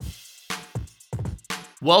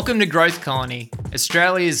Welcome to Growth Colony,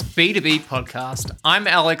 Australia's B2B podcast. I'm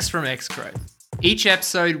Alex from Xgrowth. Each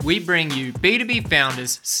episode, we bring you B2B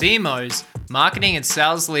founders, CMOs, marketing and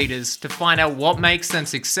sales leaders to find out what makes them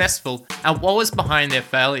successful and what was behind their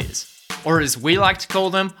failures, or as we like to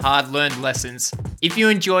call them, hard-learned lessons. If you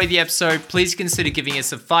enjoy the episode, please consider giving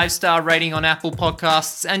us a 5-star rating on Apple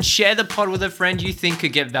Podcasts and share the pod with a friend you think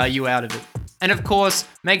could get value out of it. And of course,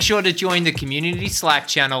 make sure to join the community Slack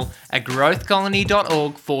channel at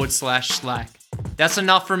growthcolony.org/Slack. That's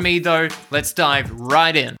enough from me though, let's dive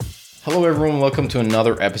right in. Hello everyone, welcome to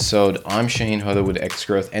another episode. I'm Shane Hodder with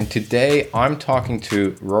Xgrowth, and today I'm talking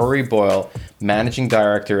to Rory Boyle, Managing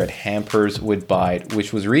Director at Hampers with Bite,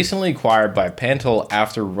 which was recently acquired by Pental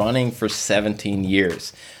after running for 17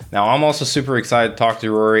 years. Now, I'm also super excited to talk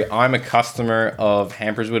to Rory. I'm a customer of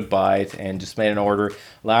Hampers with Bite and just made an order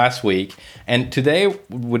last week. And today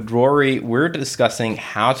with Rory, we're discussing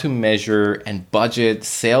how to measure and budget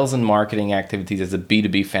sales and marketing activities as a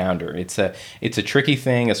B2B founder. It's a tricky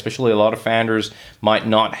thing, especially a lot of founders might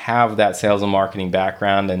not have that sales and marketing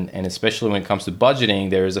background, and especially when it comes to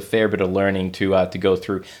budgeting, there is a fair bit of learning to go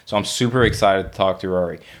through. So I'm super excited to talk to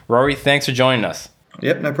Rory. Rory, thanks for joining us.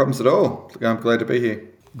 Yep, no problems at all. I'm glad to be here.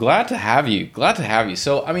 Glad to have you.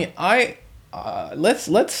 So, I mean,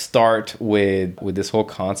 let's start with this whole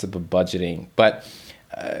concept of budgeting. But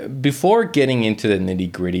before getting into the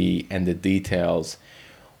nitty-gritty and the details,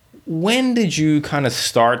 when did you kind of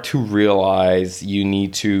start to realize you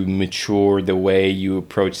need to mature the way you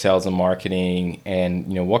approach sales and marketing, and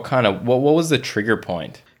what was the trigger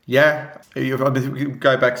point? Yeah, if you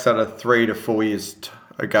go back sort of 3 to 4 years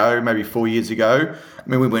ago, maybe 4 years ago. I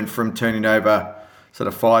mean, we went from turning over sort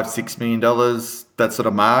of $5-6 million, that sort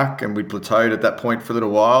of mark, and we plateaued at that point for a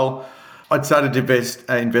little while. I'd started to invest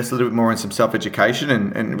a little bit more in some self-education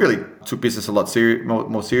and really took business a lot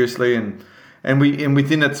more seriously. And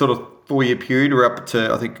within that sort of 4-year period, we're up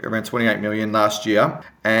to, I think, around 28 million last year.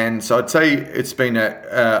 And so I'd say it's been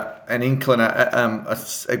a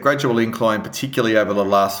gradual incline, particularly over the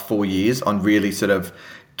last 4 years, on really sort of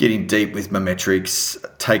getting deep with my metrics,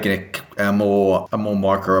 taking a more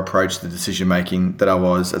micro approach to decision making that I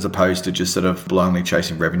was, as opposed to just sort of blindly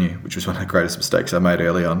chasing revenue, which was one of the greatest mistakes I made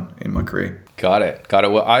early on in my career. Got it.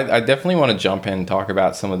 Well, I definitely want to jump in and talk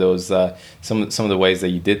about some of those some of the ways that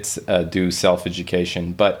you did do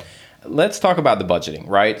self-education, but let's talk about the budgeting,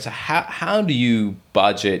 right? So how do you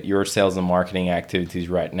budget your sales and marketing activities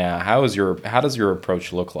right now? How does your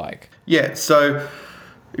approach look like? Yeah, so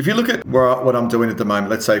if you look at what I'm doing at the moment,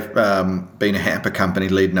 let's say being a hamper company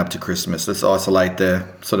leading up to Christmas, let's isolate the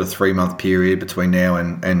sort of 3-month period between now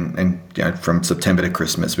and from September to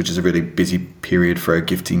Christmas, which is a really busy period for a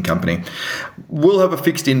gifting company. We'll have a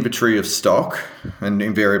fixed inventory of stock and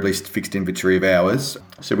invariably fixed inventory of hours.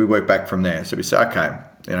 So we work back from there. So we say, okay,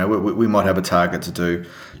 we might have a target to do,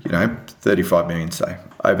 35 million, say,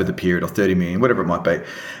 over the period, or 30 million, whatever it might be.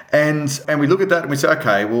 And we look at that and we say,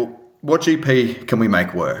 okay, well, what GP can we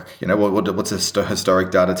make work? What's the historic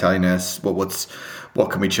data telling us? What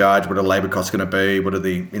can we charge? What are labour costs going to be? What are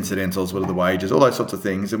the incidentals? What are the wages? All those sorts of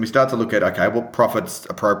things. And we start to look at, okay, what profit's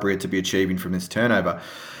appropriate to be achieving from this turnover?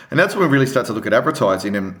 And that's when we really start to look at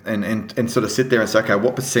advertising and sort of sit there and say, okay,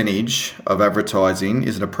 what percentage of advertising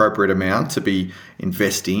is an appropriate amount to be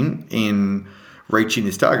investing in reaching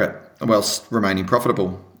this target whilst remaining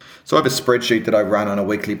profitable? So I have a spreadsheet that I run on a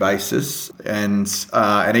weekly basis, and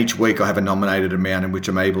each week I have a nominated amount in which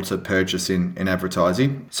I'm able to purchase in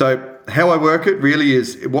advertising. So how I work it really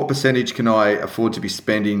is, what percentage can I afford to be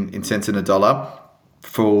spending in cents and a dollar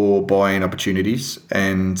for buying opportunities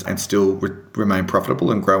and still remain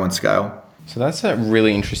profitable and grow and scale? So that's a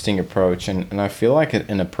really interesting approach, and I feel like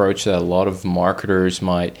an approach that a lot of marketers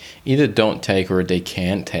might either don't take or they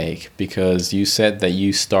can't take, because you said that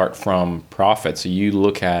you start from profit. So you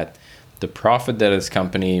look at the profit that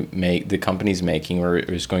the company's making or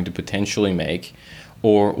is going to potentially make,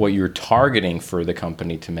 or what you're targeting for the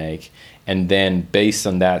company to make, and then based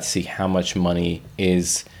on that, see how much money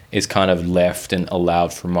is kind of left and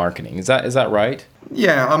allowed for marketing. Is that right?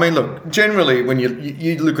 Yeah, I mean, look, generally when you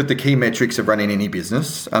look at the key metrics of running any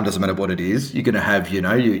business, doesn't matter what it is, you're going to have,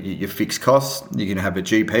 your fixed costs, you're going to have a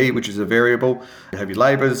GP, which is a variable, you have your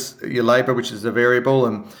labour, which is a variable,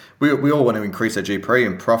 and we all want to increase our GP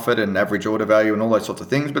and profit and average order value and all those sorts of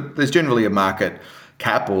things, but there's generally a market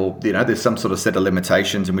cap, or there's some sort of set of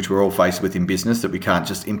limitations in which we're all faced with in business, that we can't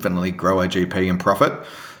just infinitely grow our GP and profit.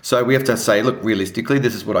 So we have to say, look, realistically,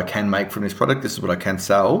 this is what I can make from this product. This is what I can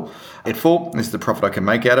sell it for. This is the profit I can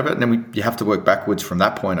make out of it. And then you have to work backwards from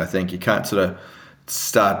that point, I think. You can't sort of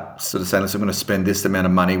start sort of saying, listen, I'm going to spend this amount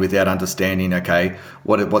of money without understanding, okay,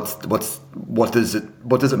 what does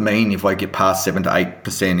it mean if I get past 7 to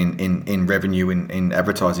 8% in revenue in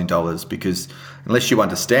advertising dollars? Because unless you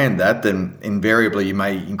understand that, then invariably you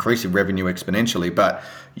may increase your revenue exponentially, but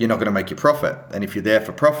you're not going to make your profit. And if you're there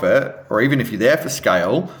for profit, or even if you're there for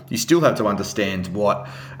scale, you still have to understand what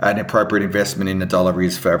an appropriate investment in a dollar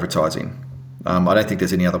is for advertising. I don't think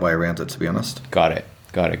there's any other way around it, to be honest. Got it.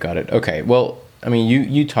 Okay. Well, I mean,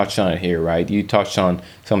 you touched on it here, right? You touched on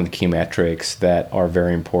some of the key metrics that are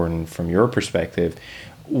very important from your perspective.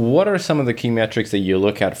 What are some of the key metrics that you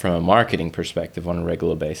look at from a marketing perspective on a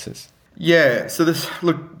regular basis? Yeah, so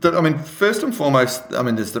first and foremost,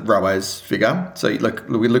 there's the ROAS figure. So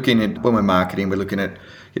we're looking at, when we're marketing, we're looking at,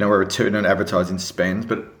 our return on advertising spend.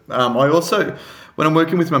 But I also, when I'm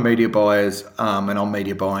working with my media buyers and on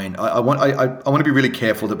media buying, I want to be really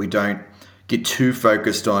careful that we don't get too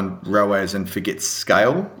focused on ROAS and forget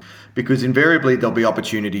scale, because invariably there'll be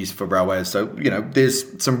opportunities for ROAS. So,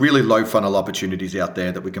 there's some really low funnel opportunities out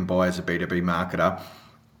there that we can buy as a B2B marketer.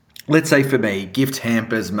 Let's say for me, gift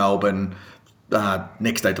hampers, Melbourne,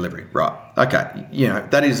 next day delivery. Right. Okay.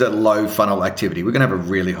 That is a low funnel activity. We're going to have a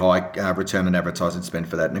really high return on advertising spend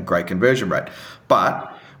for that and a great conversion rate.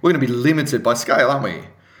 But we're going to be limited by scale, aren't we?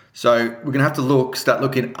 So we're going to have to start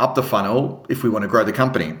looking up the funnel if we want to grow the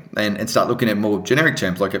company, and start looking at more generic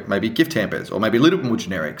terms, like maybe gift hampers, or maybe a little bit more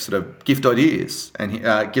generic, sort of gift ideas and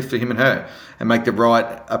gift for him and her, and make the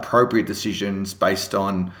right appropriate decisions based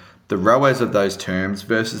on the ROAS of those terms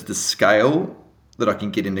versus the scale that I can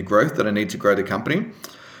get into growth that I need to grow the company.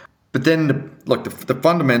 But then the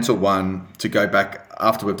fundamental one to go back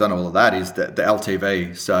after we've done all of that is the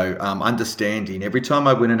LTV. So understanding every time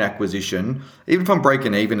I win an acquisition, even if I'm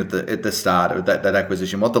breaking even at the start of that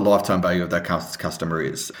acquisition, what the lifetime value of that customer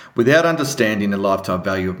is. Without understanding the lifetime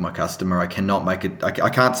value of my customer, I cannot make it. I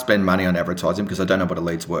can't spend money on advertising because I don't know what a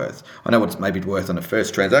lead's worth. I know what it's maybe worth on a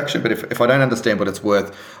first transaction, but if I don't understand what it's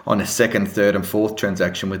worth on a second, third, and fourth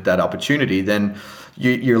transaction with that opportunity, then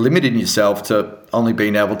you're limiting yourself to only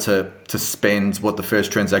being able to spend what the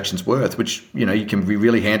first transaction's worth, which you can be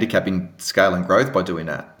really handicapping scale and growth by doing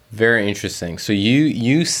that. Very interesting. So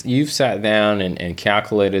you've sat down and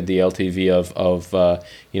calculated the LTV of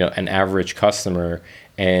an average customer,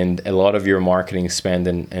 and a lot of your marketing spend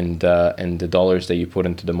and the dollars that you put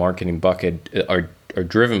into the marketing bucket are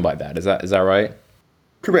driven by that. Is that right?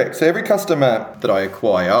 Correct. So every customer that I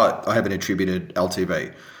acquire, I have an attributed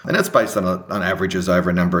LTV, and that's based on averages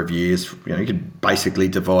over a number of years. You can basically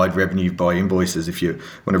divide revenue by invoices if you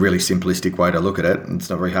want a really simplistic way to look at it, and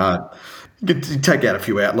it's not very hard. You can take out a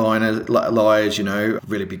few outliers,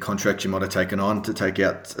 really big contracts you might have taken on to take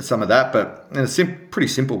out some of that, but in a pretty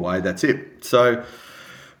simple way, that's it. So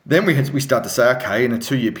then we start to say, okay, in a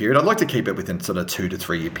 2-year period, I'd like to keep it within sort of 2 to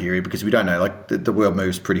 3 year period, because we don't know, the world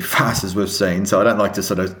moves pretty fast as we've seen. So I don't like to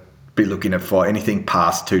sort of be looking at for anything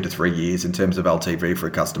past 2 to 3 years in terms of LTV for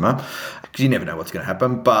a customer, because you never know what's going to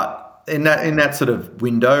happen. But in that sort of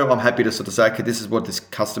window, I'm happy to sort of say, okay, this is what this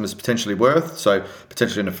customer's potentially worth. So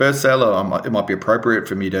potentially in the first sale, it might be appropriate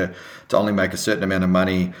for me to only make a certain amount of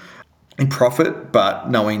money in profit, but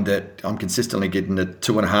knowing that I'm consistently getting the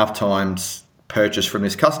 2.5 times purchase from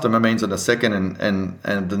this customer means on the second and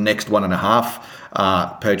the next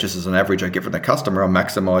 1.5 purchases on average I get from the customer, I'm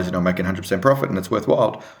maximizing, I'm making 100% profit, and it's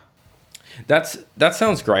worthwhile. That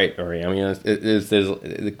sounds great, Uri. I mean, there's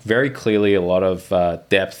very clearly a lot of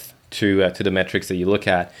depth to the metrics that you look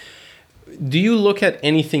at. Do you look at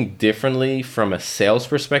anything differently from a sales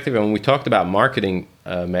perspective? And when we talked about marketing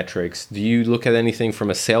metrics, do you look at anything from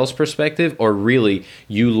a sales perspective, or really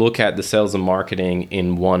you look at the sales and marketing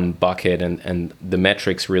in one bucket and the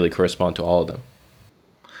metrics really correspond to all of them?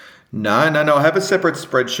 No. I have a separate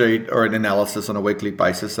spreadsheet or an analysis on a weekly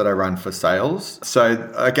basis that I run for sales. So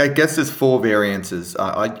I guess there's 4 variances.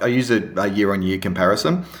 I use a year-on-year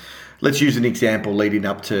comparison. Let's use an example leading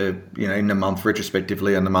up to, in the month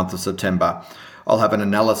retrospectively in the month of September. I'll have an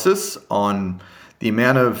analysis on the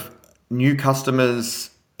amount of new customers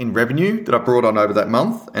in revenue that I brought on over that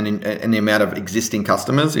month, and the amount of existing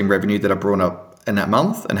customers in revenue that I brought up in that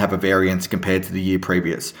month, and have a variance compared to the year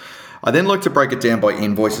previous. I then like to break it down by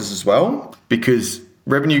invoices as well, because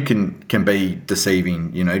revenue can be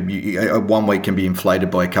deceiving. 1 week can be inflated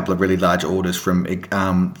by a couple of really large orders from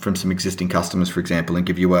some existing customers, for example, and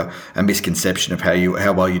give you a misconception of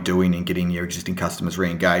how well you're doing in getting your existing customers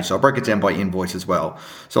re-engaged. So I'll break it down by invoice as well.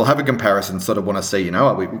 So I'll have a comparison, sort of want to see, we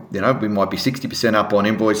might be 60% up on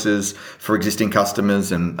invoices for existing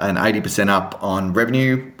customers and 80% up on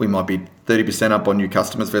revenue. We might be 30% up on new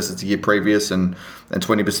customers versus the year previous, and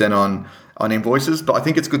 20% on invoices. But I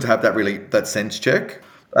think it's good to have that sense check.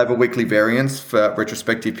 I have a weekly variance for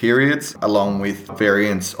retrospective periods, along with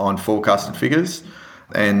variance on forecasted figures,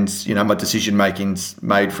 and my decision making's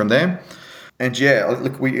made from there. And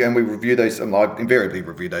look, we review those. I invariably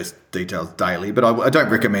review those details daily, but I don't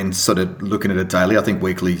recommend sort of looking at it daily. I think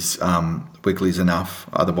weekly's enough.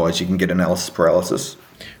 Otherwise, you can get analysis paralysis.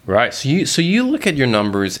 Right. So you look at your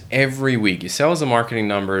numbers every week. Your sales and marketing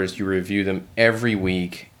numbers, you review them every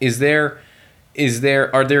week.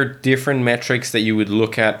 Are there different metrics that you would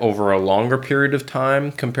look at over a longer period of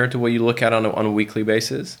time compared to what you look at on a weekly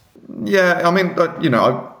basis? Yeah, I mean,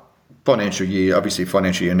 financial year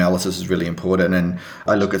analysis is really important, and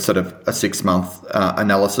I look at sort of a 6-month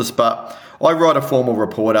analysis, but I write a formal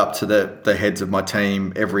report up to the heads of my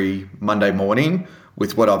team every Monday morning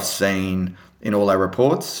with what I've seen in all our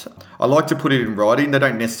reports. I like to put it in writing. They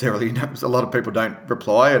don't necessarily, a lot of people don't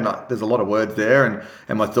reply, and there's a lot of words there,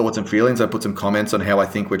 and my thoughts and feelings. I put some comments on how I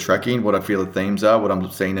think we're tracking, what I feel the themes are, what I'm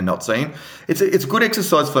seeing and not seeing. It's a good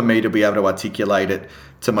exercise for me to be able to articulate it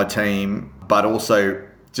to my team, but also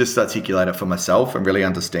just articulate it for myself and really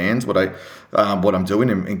understand what I'm doing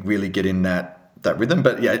and really get in that rhythm.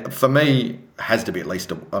 But yeah, for me, it has to be at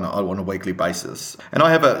least on a weekly basis. And I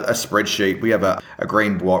have a spreadsheet. We have a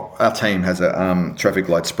green block. Our team has a traffic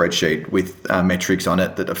light spreadsheet with metrics on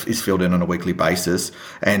it that is filled in on a weekly basis.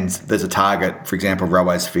 And there's a target, for example,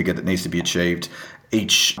 ROAS figure that needs to be achieved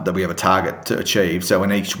that we have a target to achieve. So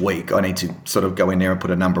in each week, I need to sort of go in there and put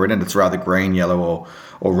a number in, and it's rather green, yellow,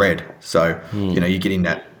 or red. So, you're getting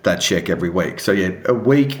that check every week. So yeah, a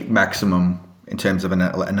week maximum in terms of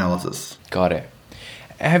analysis. Got it.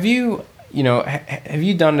 Have you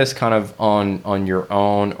done this kind of on your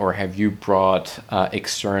own, or have you brought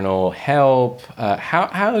external help? How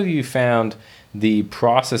have you found the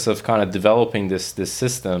process of kind of developing this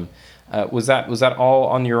system? Was that all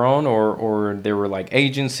on your own, or there were like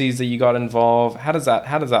agencies that you got involved? How does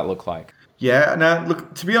that look like? Yeah, no,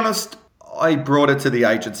 look, to be honest, I brought it to the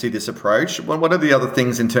agency, this approach. One of the other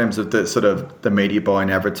things in terms of the sort of the media buy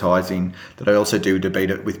and advertising that I also do with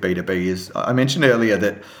B2B is, I mentioned earlier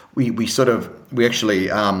that we actually,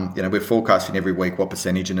 we're forecasting every week what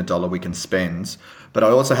percentage in a dollar we can spend. But I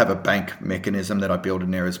also have a bank mechanism that I build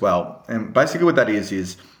in there as well. And basically what that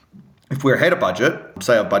is if we're ahead of budget,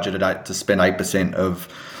 say I've budgeted to spend 8% of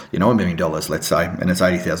 $1 million, let's say, and it's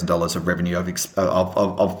 $80,000 of revenue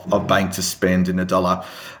of bank to spend in a dollar.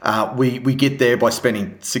 We get there by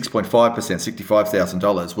spending 6.5%,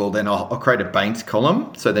 $65,000. Well, then I'll create a banked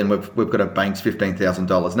column. So then we've got a banked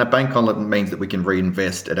 $15,000, and that bank column means that we can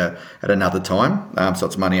reinvest at another time. So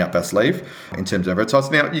it's money up our sleeve in terms of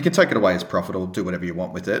advertising. Now you can take it away as profit or do whatever you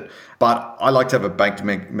want with it, but I like to have a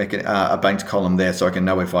banked column there so I can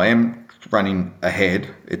know if I am running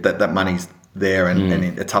ahead, that money's there, and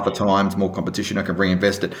in tougher times, more competition, I can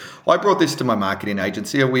reinvest it. I brought this to my marketing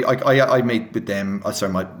agency. I meet with them. So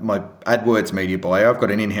my AdWords media buyer, I've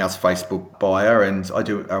got an in-house Facebook buyer, and I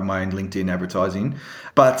do my own LinkedIn advertising.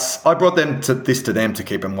 But I brought this to them to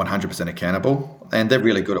keep them 100% accountable, and they're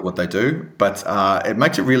really good at what they do. But it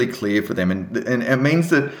makes it really clear for them, and it means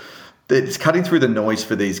that it's cutting through the noise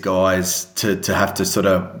for these guys to have to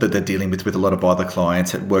that they're dealing with a lot of other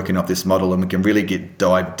clients working off this model, and we can really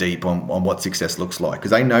dive deep on what success looks like,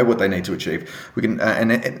 because they know what they need to achieve. We can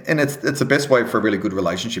and it's the best way for a really good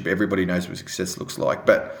relationship. Everybody knows what success looks like,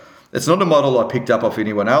 but it's not a model I picked up off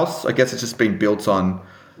anyone else. I guess it's just been built on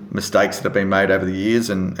mistakes that have been made over the years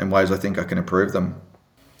and ways I think I can improve them.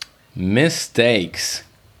 Mistakes.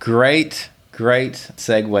 Great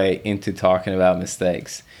segue into talking about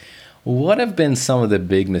mistakes. What have been some of the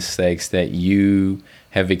big mistakes that you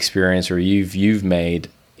have experienced or you've made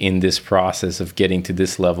in this process of getting to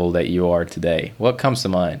this level that you are today? What comes to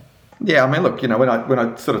mind? Yeah, I mean, look, when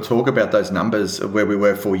I sort of talk about those numbers of where we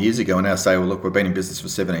were 4 years ago, and I say, well, look, we've been in business for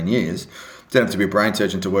 17 years. You don't have to be a brain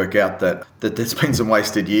surgeon to work out that there's been some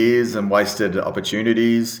wasted years and wasted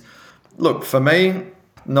opportunities. Look, for me,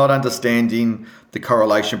 not understanding the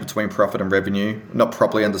correlation between profit and revenue, not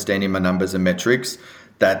properly understanding my numbers and metrics,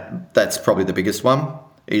 that's probably the biggest one,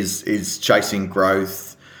 is chasing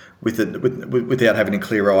growth without having a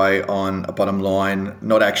clear eye on a bottom line,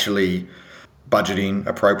 not actually budgeting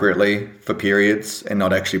appropriately for periods, and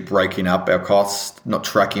not actually breaking up our costs, not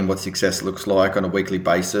tracking what success looks like on a weekly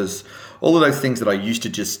basis. All of those things that I used to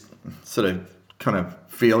just sort of kind of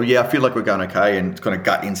feel, I feel like we're going okay, and it's kind of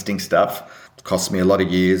gut instinct stuff. It costs me a lot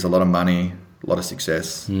of years, a lot of money, a lot of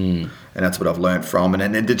success. And that's what I've learned from.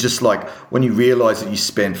 And then just like when you realize that you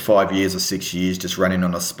spent 5 years or 6 years just running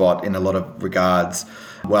on a spot in a lot of regards,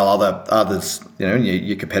 while others,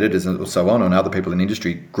 your competitors and so on, and other people in the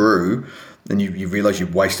industry grew, then you realize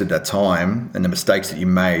you've wasted that time, and the mistakes that you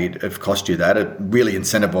made have cost you that. It really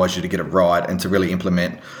incentivized you to get it right and to really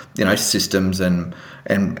implement, systems and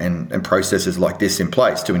processes like this in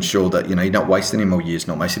place to ensure that, you're not wasting any more years,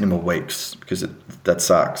 not wasting any more weeks, because that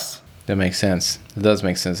sucks. That makes sense. It does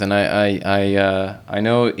make sense. And I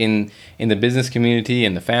know in the business community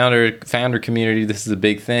and the founder community, this is a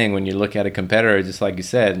big thing when you look at a competitor, just like you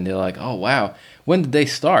said, and they're like, oh, wow, when did they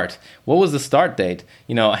start? What was the start date?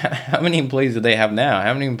 How many employees do they have now?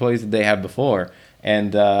 How many employees did they have before?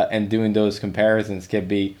 And doing those comparisons can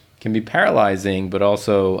be paralyzing, but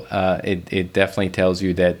also it definitely tells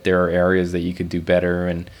you that there are areas that you could do better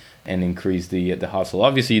and increase the hustle.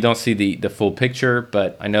 Obviously, you don't see the full picture,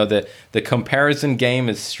 but I know that the comparison game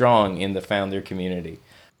is strong in the founder community.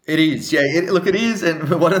 It is, yeah. It is, and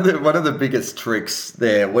one of the biggest tricks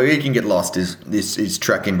there where you can get lost is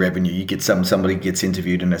tracking revenue. You get somebody gets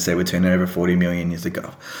interviewed and they say we're turning over 40 million. You think,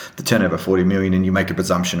 oh, the turnover 40 million, and you make a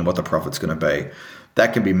presumption of what the profit's going to be.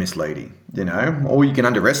 That can be misleading, or you can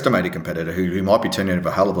underestimate a competitor who might be turning over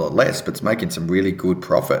a hell of a lot less, but it's making some really good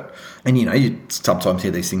profit. And, you sometimes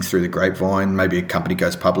hear these things through the grapevine. Maybe a company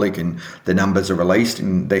goes public and the numbers are released,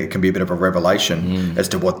 and it can be a bit of a revelation as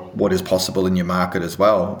to what is possible in your market as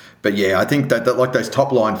well. But yeah, I think that like those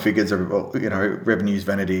top line figures of, revenues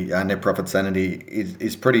vanity, net profit sanity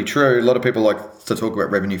is pretty true. A lot of people like to talk about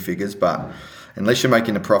revenue figures, but unless you're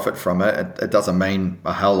making a profit from it, it doesn't mean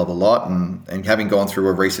a hell of a lot. And having gone through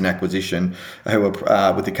a recent acquisition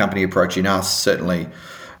with the company approaching us, certainly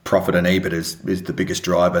profit and EBIT is the biggest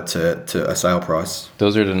driver to a sale price.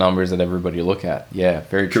 Those are the numbers that everybody look at. Yeah,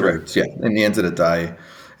 very true. Correct. Yeah. In the end of the day,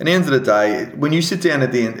 when you sit down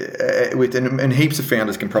at the end and heaps of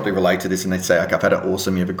founders can probably relate to this, and they say, okay, I've had an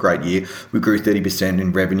awesome, you have a great year. We grew 30%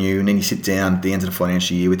 in revenue. And then you sit down at the end of the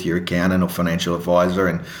financial year with your accountant or financial advisor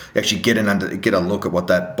and actually get a look at what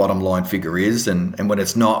that bottom line figure is. And when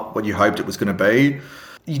it's not what you hoped it was going to be,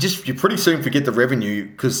 you pretty soon forget the revenue,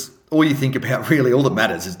 because all you think about really, all that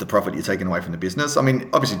matters is the profit you're taking away from the business. I mean,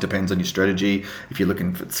 obviously it depends on your strategy, if you're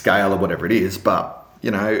looking for scale or whatever it is, but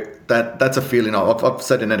that's a feeling. I've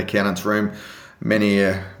sat in that accountant's room many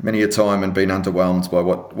a time and been underwhelmed by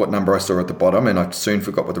what number I saw at the bottom, and I soon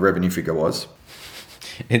forgot what the revenue figure was.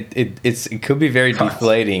 It could be very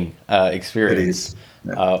deflating experience.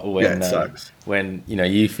 It is. It sucks. When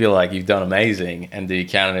you feel like you've done amazing, and the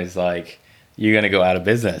accountant is like, you're going to go out of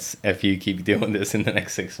business if you keep doing this in the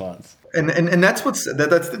next 6 months. And that's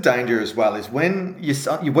that's the danger as well, is when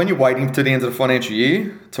you're waiting to the end of the financial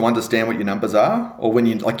year to understand what your numbers are, or when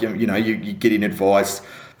you're getting advice,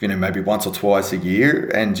 maybe once or twice a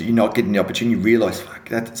year, and you're not getting the opportunity, you realise, fuck,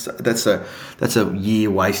 that's a year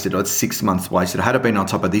wasted, or it's 6 months wasted. Had I been on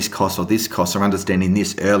top of this cost or understanding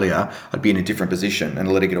this earlier, I'd be in a different position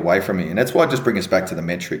and let it get away from me. And that's why I just bring us back to the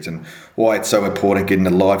metrics and why it's so important getting a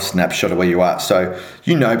live snapshot of where you are. So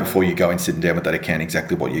before you go and sitting down with that account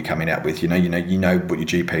exactly what you're coming out with. You know what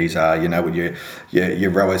your GPs are. What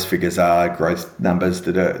your ROAS figures are, growth numbers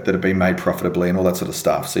that are being made profitably, and all that sort of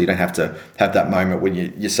stuff. So you don't have to have that moment when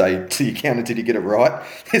you say to your accountant, did you get it right?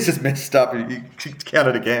 This is messed up. You count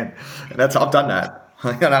it again. And I've done that.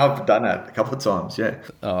 I've done that a couple of times, yeah.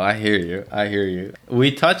 Oh, I hear you. We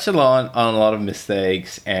touched on a lot of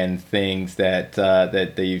mistakes and things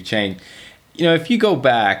that you've changed. If you go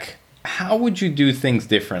back, how would you do things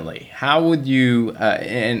differently? How would you,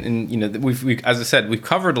 we've as I said, we've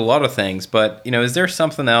covered a lot of things, but, is there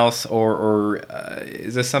something else or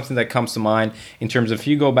is there something that comes to mind in terms of, if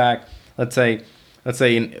you go back, let's say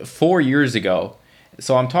 4 years ago.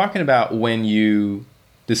 So I'm talking about when you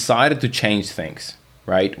decided to change things,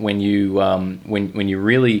 right? When you when you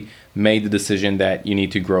really made the decision that you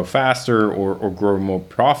need to grow faster or grow more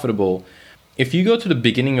profitable. If you go to the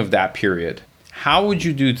beginning of that period, how would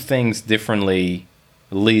you do things differently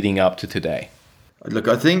leading up to today? Look,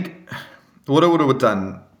 I think what I would have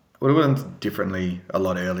done differently a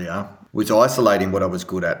lot earlier was isolating what I was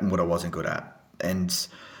good at and what I wasn't good at, and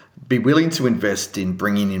be willing to invest in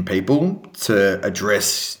bringing in people to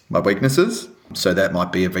address my weaknesses. So that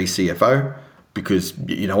might be a VCFO, because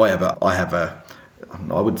I have a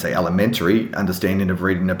I wouldn't say elementary understanding of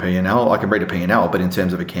reading a P&L. I can read a P&L, but in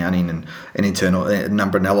terms of accounting and internal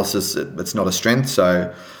number analysis, it's not a strength.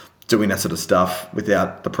 So doing that sort of stuff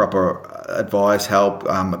without the proper advice, help,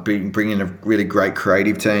 bringing in a really great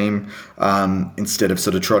creative team, instead of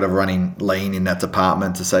sort of trying to running lean in that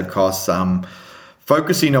department to save costs.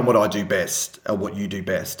 focusing on what I do best or what you do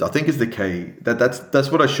best, I think is the key.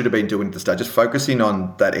 That's what I should have been doing at the start. Just focusing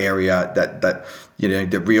on that area, that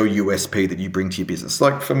the real USP that you bring to your business.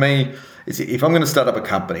 Like for me, if I'm going to start up a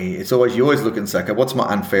company, you always look and say, okay, what's my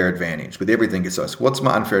unfair advantage? With everything, it's always, what's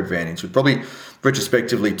my unfair advantage? It probably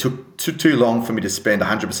retrospectively took too long for me to spend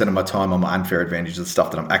 100% of my time on my unfair advantage of the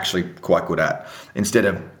stuff that I'm actually quite good at, instead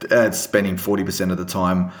of spending 40% of the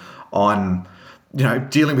time on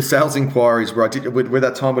dealing with sales inquiries where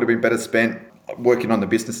that time would have been better spent working on the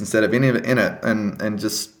business instead of in it and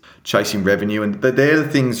just chasing revenue. And they're the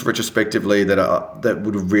things retrospectively that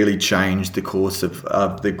would have really changed the course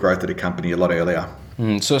of the growth of the company a lot earlier.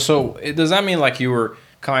 So does that mean like you were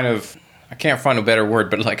kind of, I can't find a better word,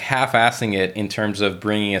 but like half-assing it in terms of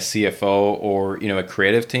bringing a CFO or, a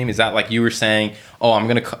creative team? Is that like you were saying, oh, I'm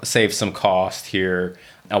going to save some cost here,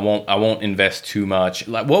 I won't invest too much?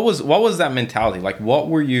 Like what was that mentality? Like what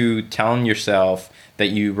were you telling yourself that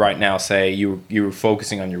you right now say you were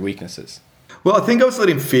focusing on your weaknesses? Well, I think I was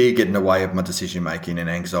letting fear get in the way of my decision making and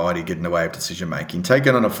anxiety get in the way of decision making.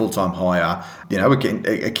 Taking on a full-time hire,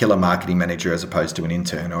 a killer marketing manager as opposed to an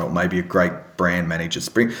intern, or maybe a great brand manager.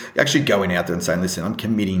 Actually going out there and saying, listen, I'm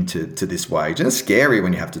committing to this wage. And it's scary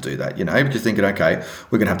when you have to do that, because you're thinking, okay,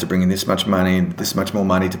 we're going to have to bring in this much money and this much more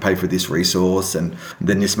money to pay for this resource and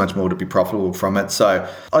then this much more to be profitable from it. So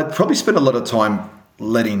I'd probably spend a lot of time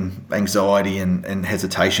letting anxiety and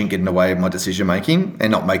hesitation get in the way of my decision making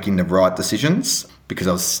and not making the right decisions because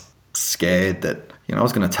I was scared that I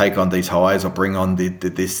was going to take on these hires or bring on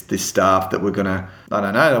this staff that were going to, I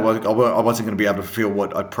don't know, I wasn't going to be able to fulfill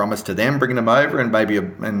what I'd promised to them bringing them over, and maybe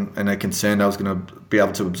a concern I was going to be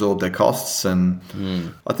able to absorb their costs. And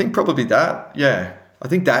I think probably that, yeah. I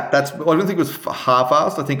think I don't think it was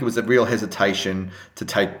half-assed. I think it was a real hesitation to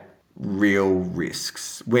take real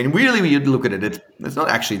risks. When really you look at it, it's not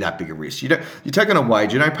actually that big a risk. You take on a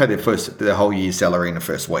wage, you don't pay their whole year's salary in the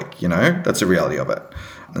first week. That's the reality of it.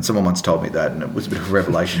 And someone once told me that, and it was a bit of a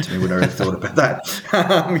revelation to me when I really thought about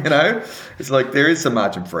that. It's like there is some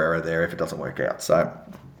margin for error there if it doesn't work out. So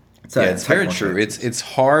yeah, it's very true. It's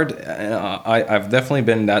hard. I've definitely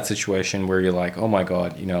been in that situation where you're like, oh my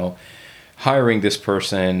God, hiring this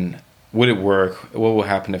person, would it work? What will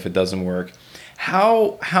happen if it doesn't work?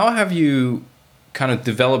 How have you kind of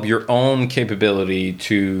developed your own capability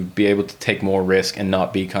to be able to take more risk and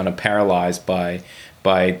not be kind of paralyzed by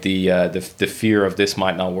the fear of this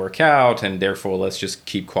might not work out and therefore let's just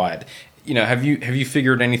keep quiet? Have you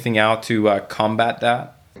figured anything out to combat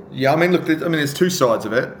that? Yeah, there's two sides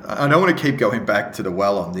of it. I don't want to keep going back to the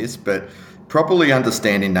well on this, but properly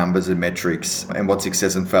understanding numbers and metrics and what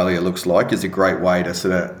success and failure looks like is a great way to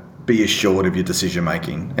sort of be assured of your decision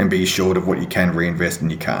making and be assured of what you can reinvest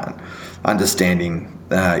and you can't. Understanding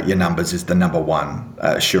your numbers is the number one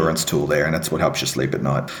assurance tool there, and that's what helps you sleep at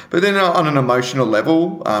night. But then on an emotional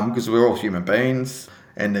level, because we're all human beings,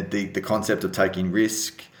 and the concept of taking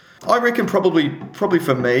risk, I reckon probably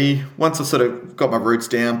for me, once I sort of got my roots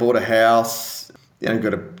down, bought a house,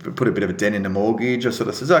 got to put a bit of a dent in the mortgage, I sort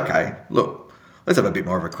of says, okay, look, let's have a bit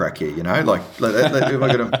more of a crack here, am I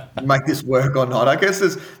going to make this work or not? I guess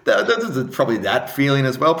there's probably that feeling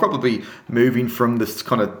as well. Probably moving from this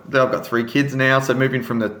kind of, I've got 3 kids now, so moving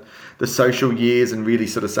from the social years and really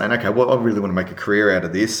sort of saying, okay, well, I really want to make a career out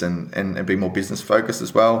of this and be more business focused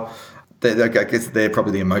as well. I guess they're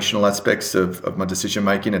probably the emotional aspects of my decision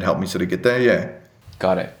making and helped me sort of get there, yeah.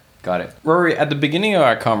 Got it. Rory, at the beginning of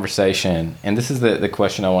our conversation, and this is the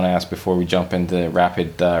question I want to ask before we jump into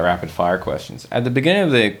rapid fire questions. At the beginning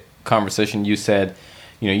of the conversation, you said,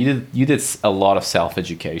 you did a lot of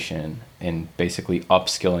self-education and basically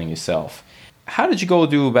upskilling yourself. How did you go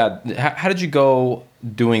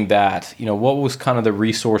doing that? What was kind of the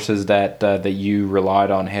resources that you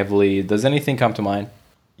relied on heavily? Does anything come to mind?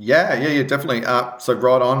 Yeah, definitely. So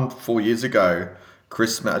right on 4 years ago,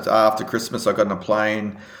 after Christmas, I got on a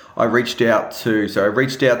plane. I reached out to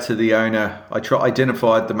the owner. I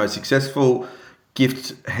identified the most successful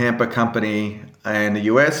gift hamper company in the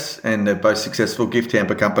US and the most successful gift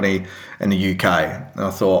hamper company in the UK. And I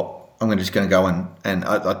thought, I'm just going to go and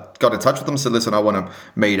I got in touch with them. Said, listen, I want to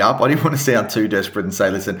meet up. I didn't want to sound too desperate and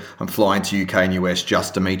say, listen, I'm flying to UK and US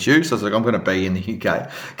just to meet you. So I was like, I'm going to be in the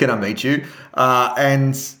UK. Can I meet you?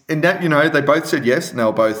 And that, they both said yes, and they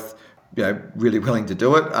were both, really willing to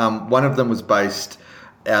do it. One of them was based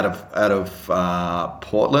out of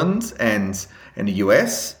Portland and in the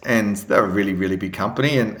US, and they're a really, really big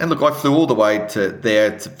company. And look, I flew all the way to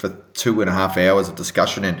there for 2.5 hours of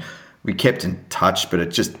discussion, and we kept in touch, but it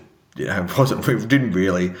just, we didn't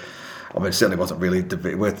really I mean, it certainly wasn't really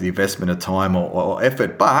worth the investment of time or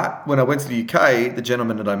effort. But when I went to the UK, the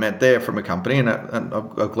gentleman that I met there from a company, and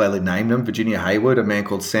I'll gladly name them, Virginia Hayward, a man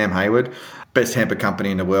called Sam Hayward, best hamper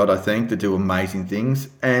company in the world, I think, that do amazing things.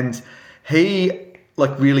 And he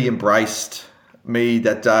really embraced me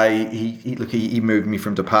that day. He moved me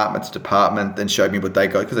from department to department, then showed me what they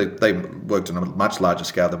got, because they worked on a much larger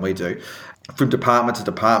scale than we do. From department to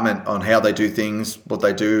department on how they do things, what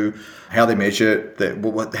they do, how they measure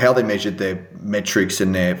how they measured their metrics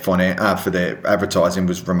and their for their advertising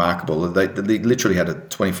was remarkable. They literally had a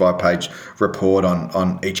 25-page report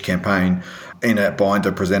on each campaign in a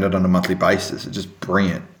binder presented on a monthly basis. It's just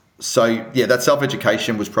brilliant. So yeah, that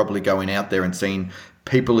self-education was probably going out there and seeing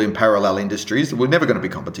people in parallel industries. We're never going to be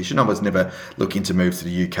competition. I was never looking to move to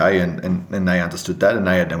the UK, and they understood that, and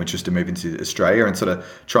they had no interest in moving to Australia, and sort of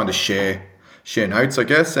trying to share notes, I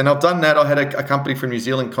guess. And I've done that. I had a company from New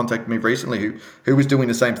Zealand contact me recently who was doing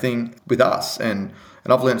the same thing with us, and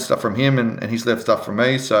I've learned stuff from him, and he's left stuff from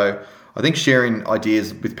me. So I think sharing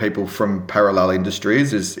ideas with people from parallel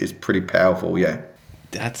industries is pretty powerful. Yeah.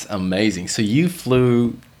 That's amazing. So you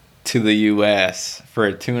flew to the US for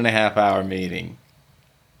a 2.5-hour meeting.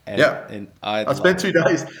 And I spent 2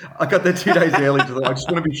 days. I got there 2 days early. I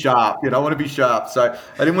just want to be sharp. I want to be sharp. So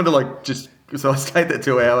I didn't want to so I stayed there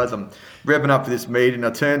 2 hours. I'm revving up for this meeting. I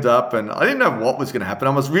turned up and I didn't know what was going to happen.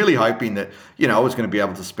 I was really hoping that, I was going to be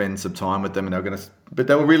able to spend some time with them, and but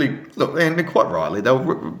they were really, and quite rightly, they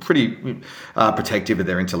were pretty protective of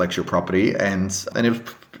their intellectual property, and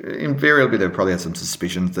invariably they probably had some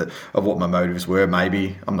suspicions of what my motives were.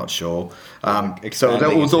 Maybe, I'm not sure. So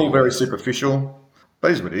that was all very superficial. But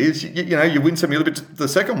it is what it is. You win some a little bit. The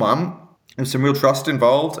second one, there's some real trust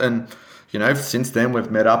involved, and since then we've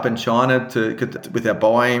met up in China with our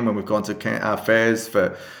buying, when we've gone to fairs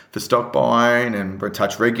for stock buying, and we're in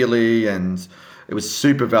touch regularly. And it was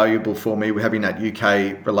super valuable for me having that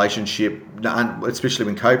UK relationship, especially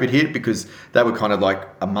when COVID hit, because they were kind of like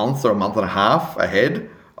a month or a month and a half ahead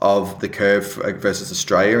of the curve versus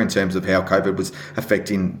Australia in terms of how COVID was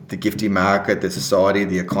affecting the gifting market, the society,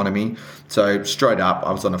 the economy. So straight up,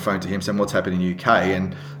 I was on the phone to him saying, what's happening in the UK?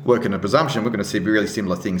 And working a presumption, we're going to see really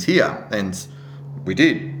similar things here. And we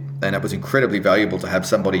did. And it was incredibly valuable to have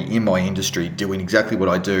somebody in my industry doing exactly what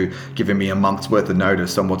I do, giving me a month's worth of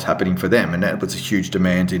notice on what's happening for them. And that was a huge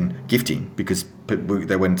demand in gifting, because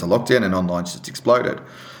they went into lockdown and online just exploded.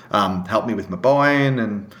 Helped me with my buying,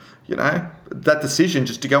 and that decision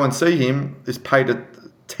just to go and see him is paid at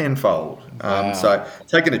tenfold. Wow. So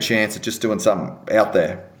taking a chance at just doing something out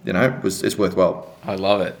there, is worthwhile. I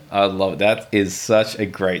love it. That is such a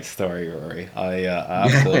great story, Rory. I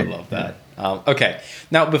absolutely love that. Okay.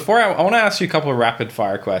 Now, before I want to ask you a couple of rapid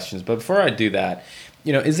fire questions, but before I do that,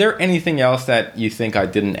 is there anything else that you think I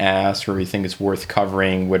didn't ask, or you think it's worth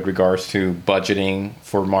covering with regards to budgeting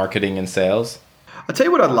for marketing and sales? I'll tell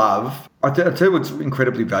you what I love. I'll tell you what's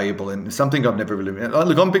incredibly valuable, and something I've never really...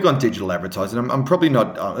 Look, I'm big on digital advertising. I'm probably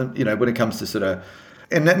not, when it comes to sort of...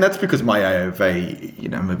 And that's because my AOV,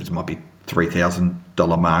 it might be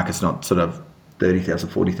 $3,000 mark. It's not sort of $30,000,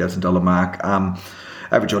 $40,000 mark.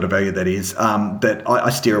 Average order value, that is. That I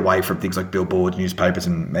steer away from things like billboards, newspapers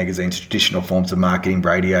and magazines, traditional forms of marketing,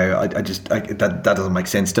 radio. That doesn't make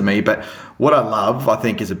sense to me. But what I love, I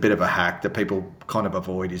think, is a bit of a hack that people kind of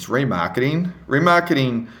avoid, is remarketing.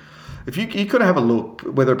 Remarketing, if you kind of have a look,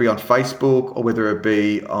 whether it be on Facebook or whether it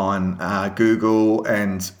be on Google,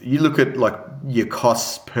 and you look at like your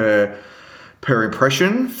costs per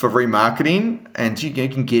impression for remarketing, and you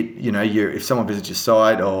can get, if someone visits your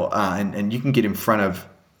site, or and you can get in front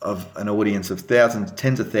of an audience of thousands,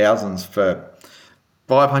 tens of thousands for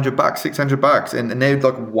 $500, $600, and they're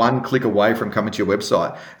like one click away from coming to your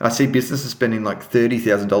website. And I see businesses spending like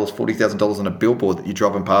 $30,000, $40,000 on a billboard that you're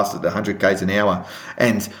driving past at 100 k's an hour,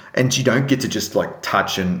 and you don't get to just like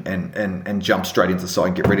touch and jump straight into the site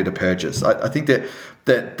and get ready to purchase. I think that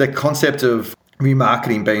the concept of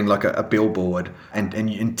remarketing being like a billboard,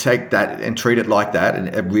 and take that and treat it like that,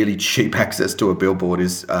 and a really cheap access to a billboard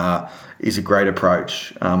is a great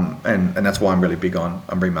approach, and that's why I'm really big on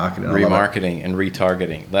remarketing. Remarketing and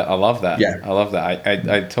retargeting. I love that. Yeah, I love that.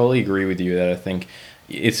 I totally agree with you that I think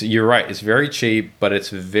you're right. It's very cheap, but it's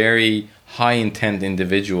very high intent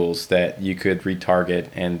individuals that you could retarget,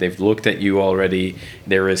 and they've looked at you already.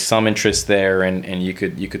 There is some interest there, and you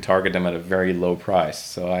could target them at a very low price.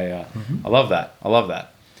 So I love that. I love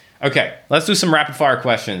that. Okay, let's do some rapid fire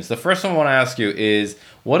questions. The first one I want to ask you is,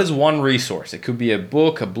 what is one resource? It could be a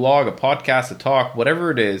book, a blog, a podcast, a talk,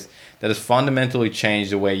 whatever it is, that has fundamentally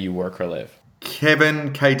changed the way you work or live.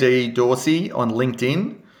 Kevin KD Dorsey on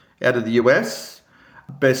LinkedIn out of the US.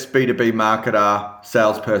 best B2B marketer,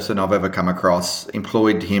 salesperson I've ever come across.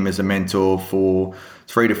 Employed him as a mentor for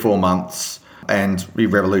 3 to 4 months, and he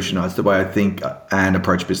revolutionized the way I think and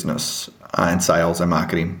approach business and sales and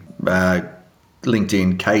marketing.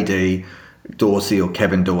 LinkedIn, KD Dorsey, or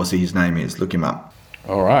Kevin Dorsey, his name is. Look him up.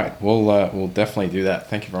 All right, we'll definitely do that.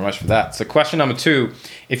 Thank you very much for that. So question number 2,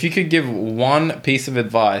 if you could give one piece of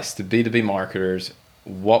advice to B2B marketers,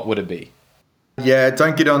 what would it be? Yeah,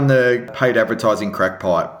 don't get on the paid advertising crack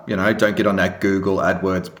pipe. Don't get on that Google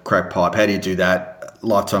AdWords crack pipe. How do you do that?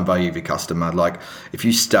 Lifetime value of your customer. Like, if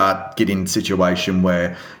you start getting in a situation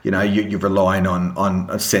where, you're relying on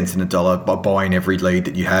a cent and a dollar by buying every lead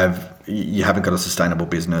that you haven't got a sustainable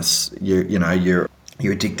business. You're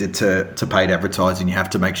addicted to paid advertising. You have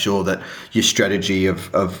to make sure that your strategy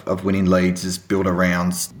of winning leads is built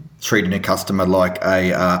around treating a customer like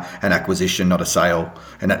an acquisition, not a sale.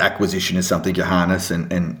 And that acquisition is something you harness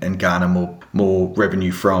and garner more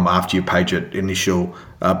revenue from after you paid your initial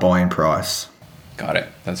buying price. Got it.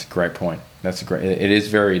 That's a great point. It is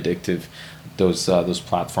very addictive, those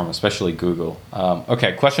platforms, especially Google.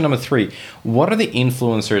 Okay, question number 3. What are the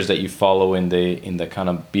influencers that you follow in the kind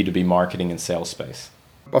of B2B marketing and sales space?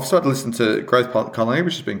 I've started listening to Growth Colony,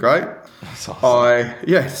 which has been great. That's awesome.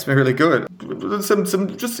 It's been really good.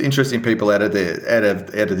 Some just interesting people out of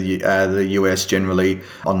the US generally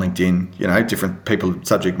on LinkedIn. Different people,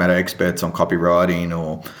 subject matter experts on copywriting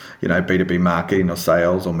or B2B marketing or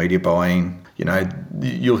sales or media buying.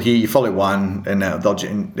 You follow one and they'll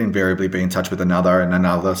invariably be in touch with another and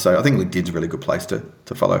another. So I think LinkedIn's a really good place to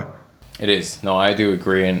follow. It is. No, I do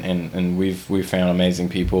agree, and we've found amazing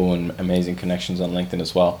people and amazing connections on LinkedIn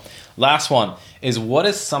as well. Last one is, what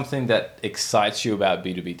is something that excites you about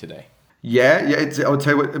B2B today? I would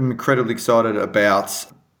tell you what I'm incredibly excited about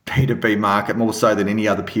B2B market, more so than any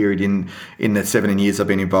other period in the 17 years I've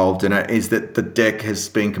been involved in it, is that the deck has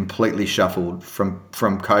been completely shuffled from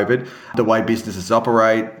COVID. The way businesses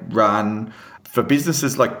operate, run. For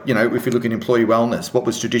businesses like, if you look at employee wellness, what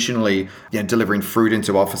was traditionally delivering fruit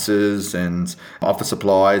into offices and office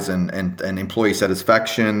supplies and employee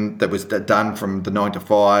satisfaction that was done from the 9 to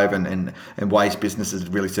 5 and ways businesses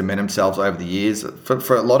really cement themselves over the years.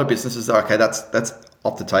 For a lot of businesses, okay, that's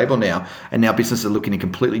off the table now. And now businesses are looking at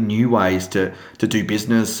completely new ways to do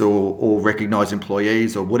business or recognize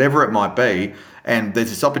employees or whatever it might be. And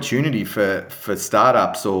there's this opportunity for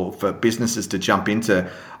startups or for businesses to jump into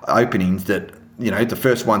openings that, the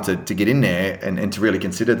first one to get in there and to really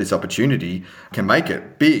consider this opportunity can make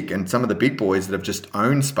it big. And some of the big boys that have just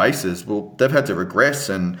owned spaces, well, they've had to regress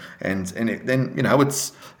and there's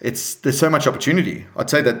so much opportunity. I'd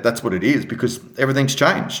say that's what it is, because everything's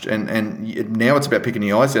changed and now it's about picking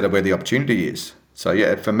the eyes out of where the opportunity is. So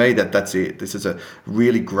yeah, for me, that's it. This is a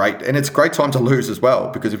really great, and it's a great time to lose as well,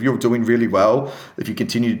 because if you're doing really well, if you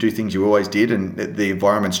continue to do things you always did and the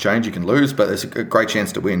environments change, you can lose, but there's a great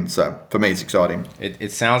chance to win. So for me, it's exciting.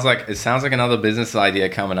 It sounds like another business idea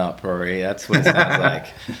coming up, Rory. That's what it sounds like.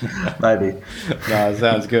 Maybe. No, it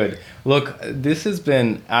sounds good. Look, this has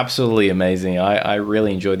been absolutely amazing. I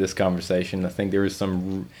really enjoyed this conversation. I think there was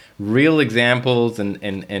some real examples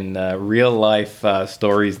and real life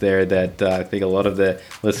stories there that I think a lot of the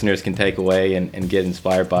listeners can take away and get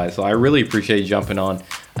inspired by. So I really appreciate you jumping on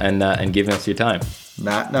and giving us your time.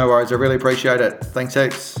 No worries. I really appreciate it. Thanks,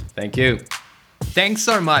 X. Thank you. Thanks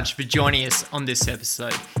so much for joining us on this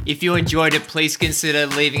episode. If you enjoyed it, please consider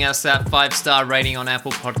leaving us that 5-star rating on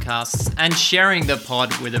Apple Podcasts and sharing the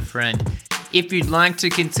pod with a friend. If you'd like to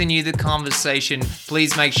continue the conversation,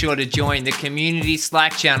 please make sure to join the community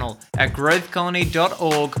Slack channel at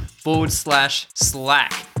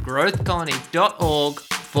growthcolony.org/Slack.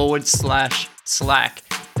 growthcolony.org/Slack.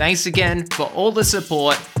 Thanks again for all the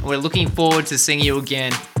support, and we're looking forward to seeing you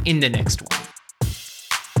again in the next one.